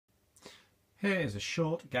Here is a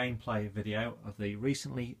short gameplay video of the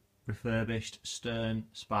recently refurbished Stern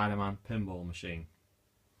Spiderman Pinball Machine.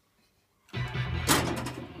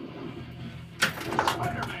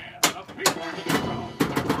 Spider-Man, the pinball hero.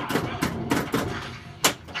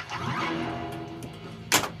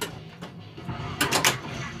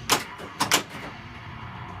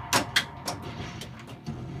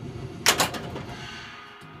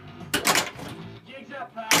 Jigs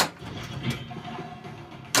up, pal.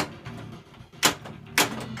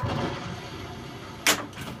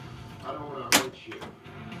 I don't want to hurt you.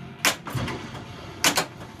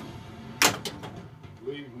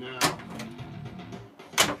 Leave now.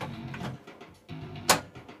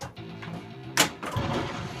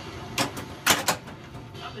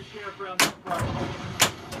 I'm the sheriff around this part.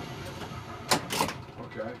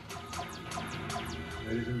 Okay.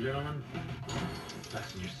 Ladies and gentlemen,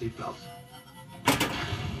 fasten your seatbelts.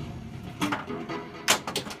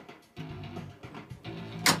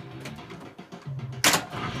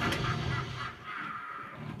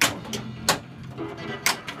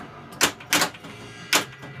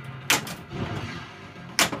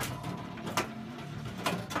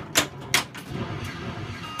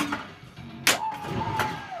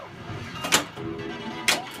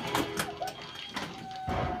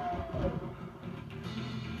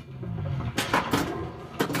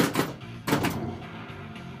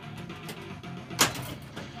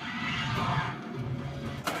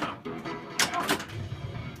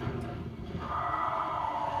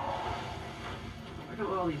 Where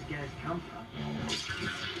do all these guys come from?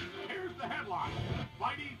 Here's the headline.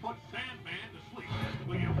 Spidey puts Sandman to sleep.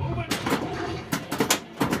 Will you move it?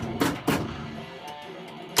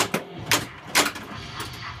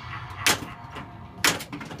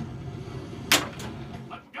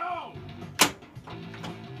 Let's go!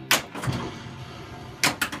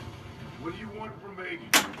 What do you want from me?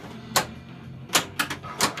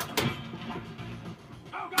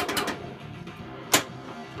 Go, go, go!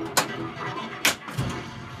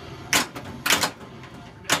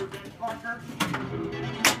 Never been Parker?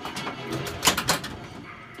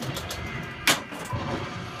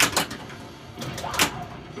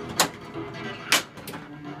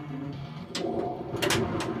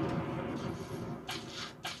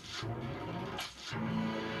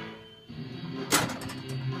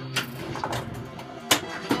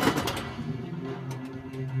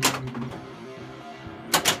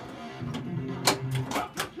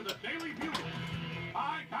 Welcome to the Daily Bugle.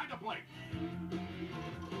 My kind of place.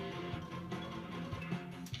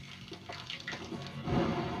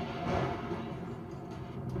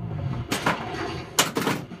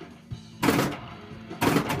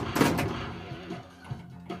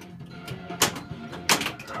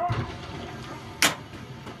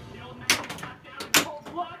 The old man got down in cold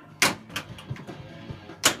blood.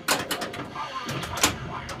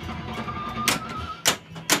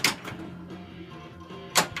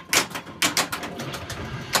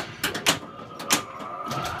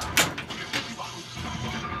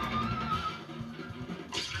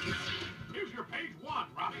 Here's your page one,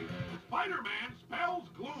 Robbie. Spider-Man spells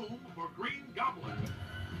gloom for Green Goblin.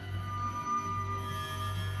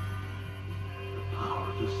 The power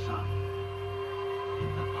of the sun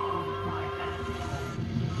in the palm of my hand.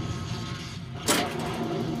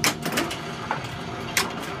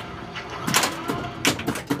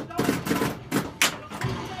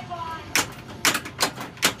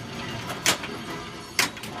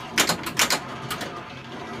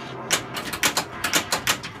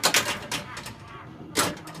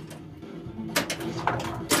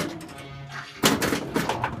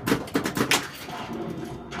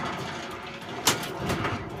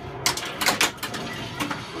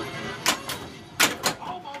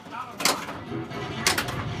 Almost out of time.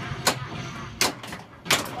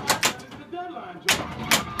 It's the deadline, Joe.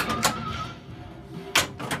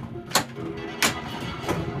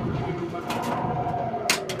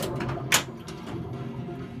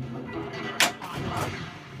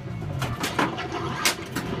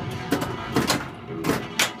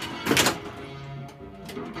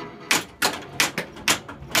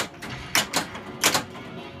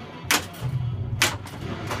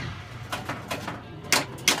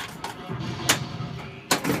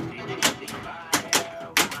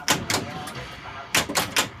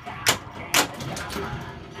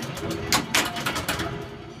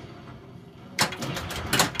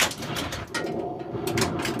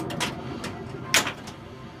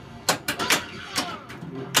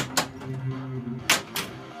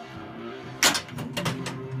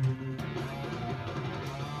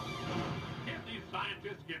 If these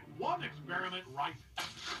scientists get one experiment right,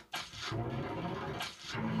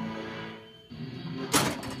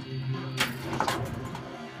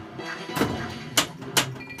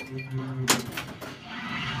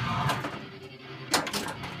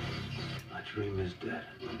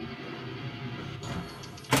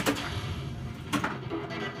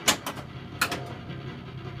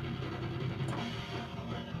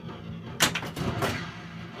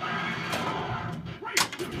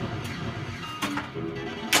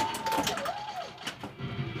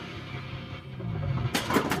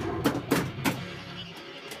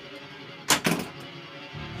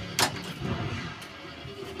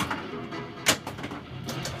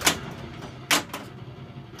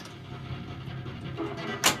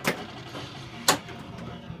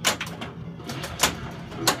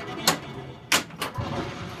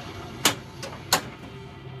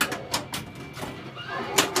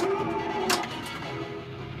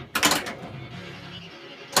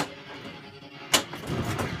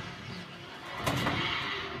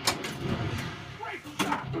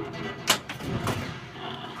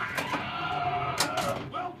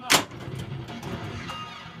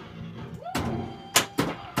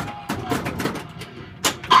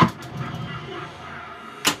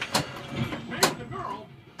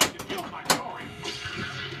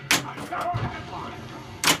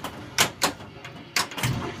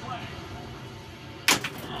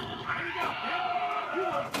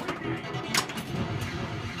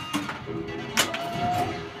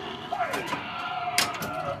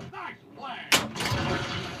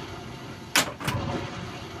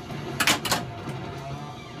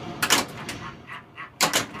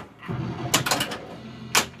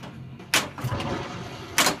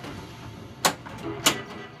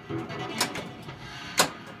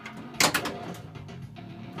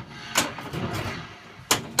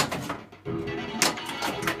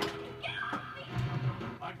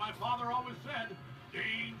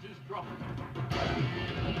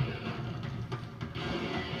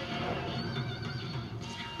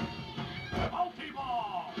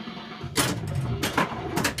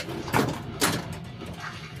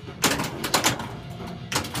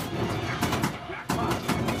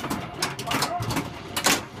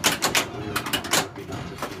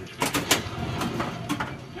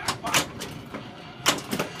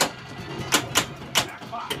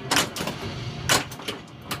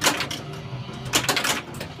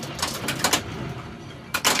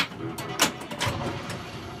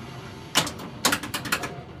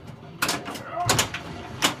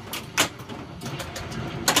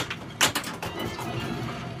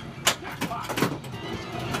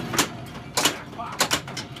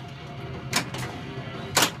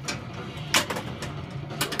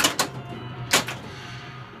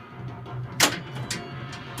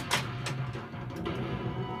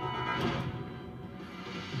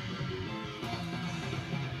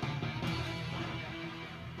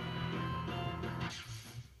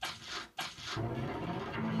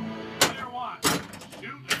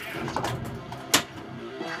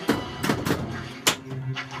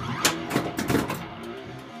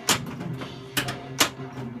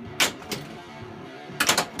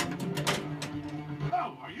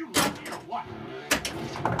 what?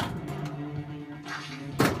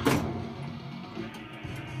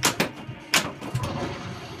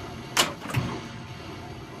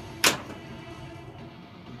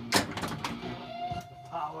 The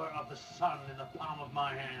power of the sun in the palm of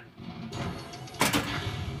my hand.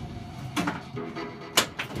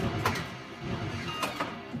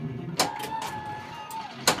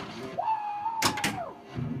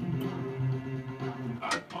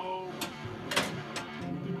 Uh-oh.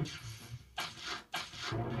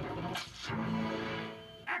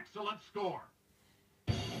 Excellent score.